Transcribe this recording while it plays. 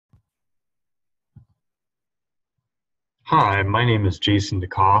Hi, my name is Jason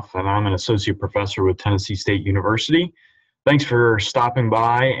DeKoff, and I'm an associate professor with Tennessee State University. Thanks for stopping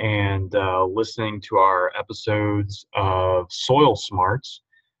by and listening to our episodes of Soil Smarts.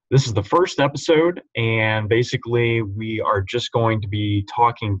 This is the first episode, and basically, we are just going to be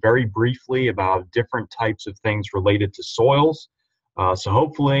talking very briefly about different types of things related to soils. So,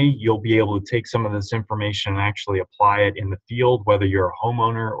 hopefully, you'll be able to take some of this information and actually apply it in the field, whether you're a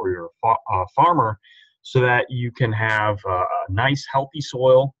homeowner or you're a farmer, so that you can have a nice, healthy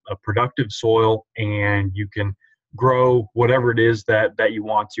soil, a productive soil, and you can grow whatever it is that you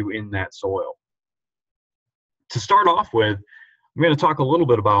want to in that soil. To start off with, I'm going to talk a little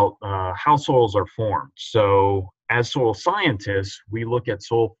bit about how soils are formed. So, as soil scientists, we look at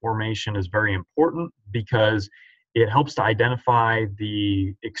soil formation as very important because it helps to identify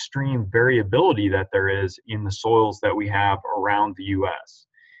the extreme variability that there is in the soils that we have around the U.S.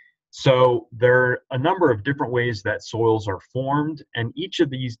 So there are a number of different ways that soils are formed, and each of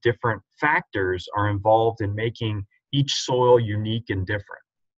these different factors are involved in making each soil unique and different.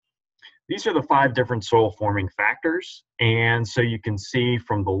 These are the 5 different soil forming factors, and so you can see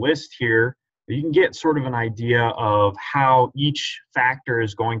from the list here, you can get sort of an idea of how each factor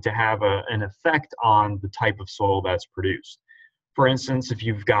is going to have an effect on the type of soil that's produced. For instance, if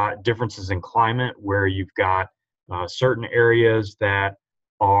you've got differences in climate where you've got certain areas that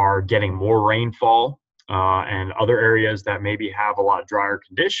are getting more rainfall and other areas that maybe have a lot drier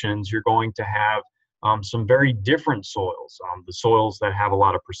conditions, you're going to have some very different soils. The soils that have a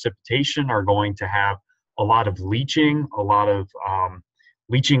lot of precipitation are going to have a lot of leaching,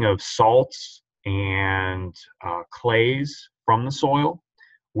 leaching of salts and clays from the soil.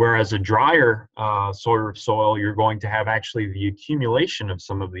 Whereas a drier sort of soil, you're going to have actually the accumulation of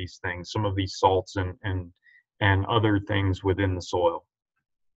some of these things, some of these salts and other things within the soil.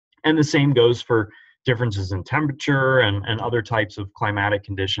 And the same goes for differences in temperature and other types of climatic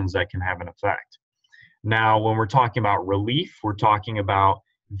conditions that can have an effect. Now, when we're talking about relief, we're talking about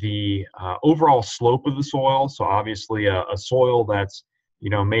the overall slope of the soil. So obviously a soil that's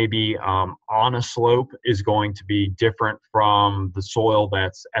maybe on a slope is going to be different from the soil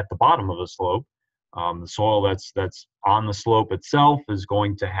that's at the bottom of the slope. The soil that's on the slope itself is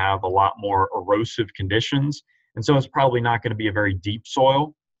going to have a lot more erosive conditions, and so it's probably not going to be a very deep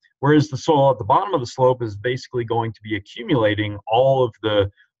soil. Whereas the soil at the bottom of the slope is basically going to be accumulating all of the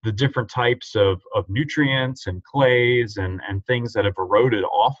different types of nutrients and clays and things that have eroded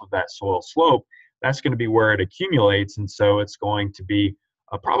off of that soil slope. That's going to be where it accumulates, and so it's going to be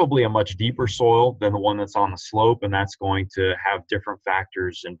probably a much deeper soil than the one that's on the slope, and that's going to have different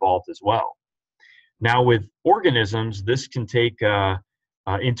factors involved as well. Now, with organisms, this can take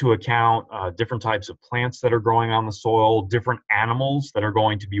into account different types of plants that are growing on the soil, different animals that are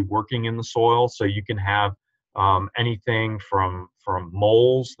going to be working in the soil. So you can have anything from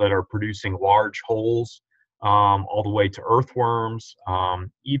moles that are producing large holes all the way to earthworms.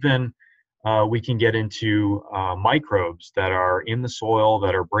 Even we can get into microbes that are in the soil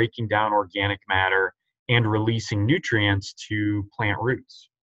that are breaking down organic matter and releasing nutrients to plant roots.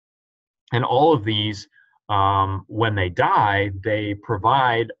 And all of these, when they die, they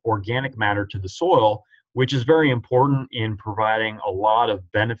provide organic matter to the soil, which is very important in providing a lot of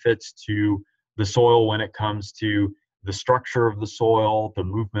benefits to the soil when it comes to the structure of the soil, the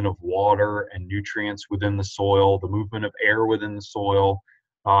movement of water and nutrients within the soil, the movement of air within the soil,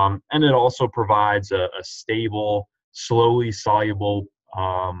 and it also provides a stable, slowly soluble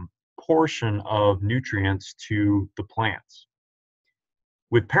portion of nutrients to the plants.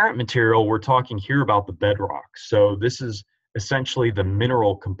 With parent material, we're talking here about the bedrock. So this is essentially the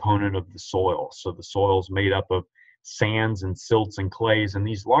mineral component of the soil. So the soil is made up of sands and silts and clays, and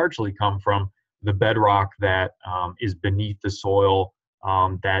these largely come from the bedrock that is beneath the soil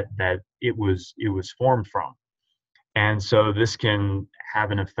that it was formed from. And so this can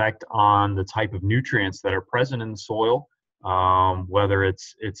have an effect on the type of nutrients that are present in the soil, whether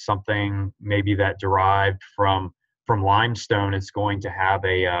it's something maybe that derived from limestone. It's going to have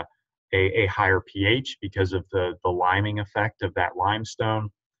a higher pH because of the liming effect of that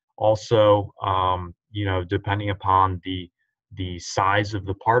limestone. Also, depending upon the size of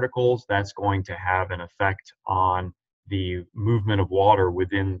the particles, that's going to have an effect on the movement of water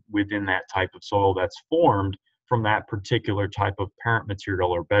within that type of soil that's formed from that particular type of parent material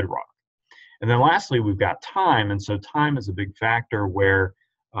or bedrock. And then lastly, we've got time. And so time is a big factor where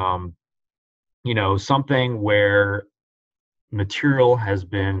something where material has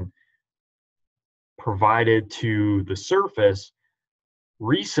been provided to the surface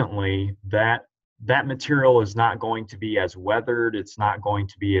recently, that that material is not going to be as weathered. It's not going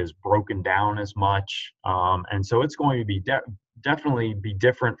to be as broken down as much. And so it's going to be definitely be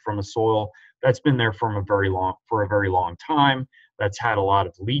different from a soil that's been there from for a very long time, that's had a lot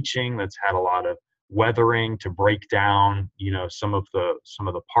of leaching, that's had a lot of weathering to break down, some of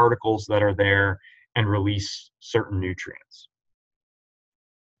the particles that are there and release certain nutrients.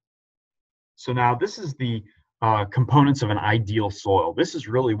 So now this is the components of an ideal soil. This is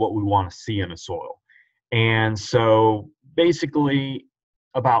really what we want to see in a soil. And so basically,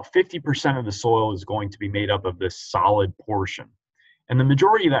 about 50% of the soil is going to be made up of this solid portion. And the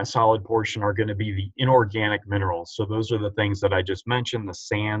majority of that solid portion are going to be the inorganic minerals. So those are the things that I just mentioned, the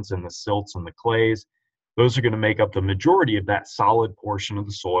sands and the silts and the clays. Those are going to make up the majority of that solid portion of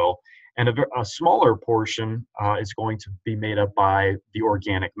the soil. And a smaller portion is going to be made up by the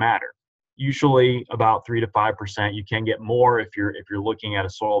organic matter. Usually about 3 to 5%. You can get more if you're looking at a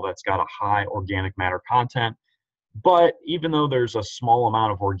soil that's got a high organic matter content. But even though there's a small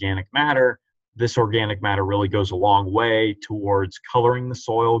amount of organic matter, this organic matter really goes a long way towards coloring the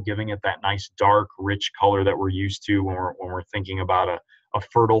soil, giving it that nice dark, rich color that we're used to when we're thinking about a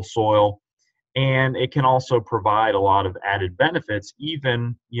fertile soil. And it can also provide a lot of added benefits,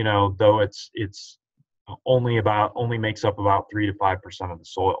 even though it's only makes up about 3 to 5% of the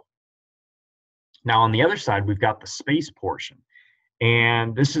soil. Now on the other side, we've got the space portion,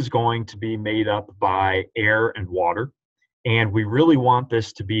 and this is going to be made up by air and water. And we really want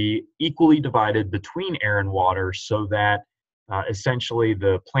this to be equally divided between air and water so that essentially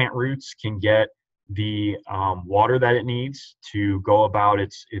the plant roots can get the water that it needs to go about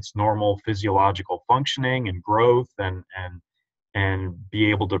its normal physiological functioning and growth and be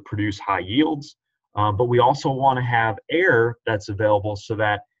able to produce high yields. But we also want to have air that's available so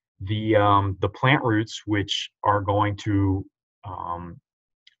that the plant roots, which are going to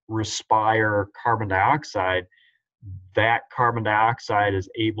respire carbon dioxide, that carbon dioxide is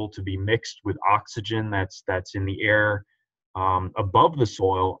able to be mixed with oxygen that's in the air above the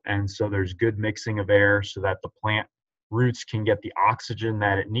soil. And so there's good mixing of air so that the plant roots can get the oxygen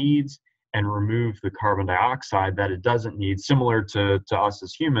that it needs and remove the carbon dioxide that it doesn't need, similar to us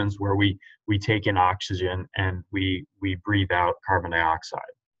as humans, where we take in oxygen and we breathe out carbon dioxide.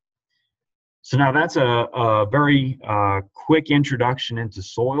 So now that's a very quick introduction into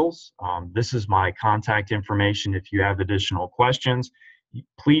soils. This is my contact information. If you have additional questions,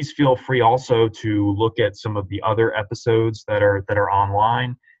 please feel free also to look at some of the other episodes that are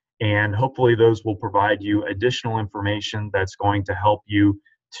online, and hopefully those will provide you additional information that's going to help you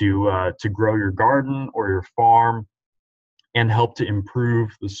to grow your garden or your farm and help to improve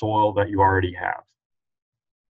the soil that you already have.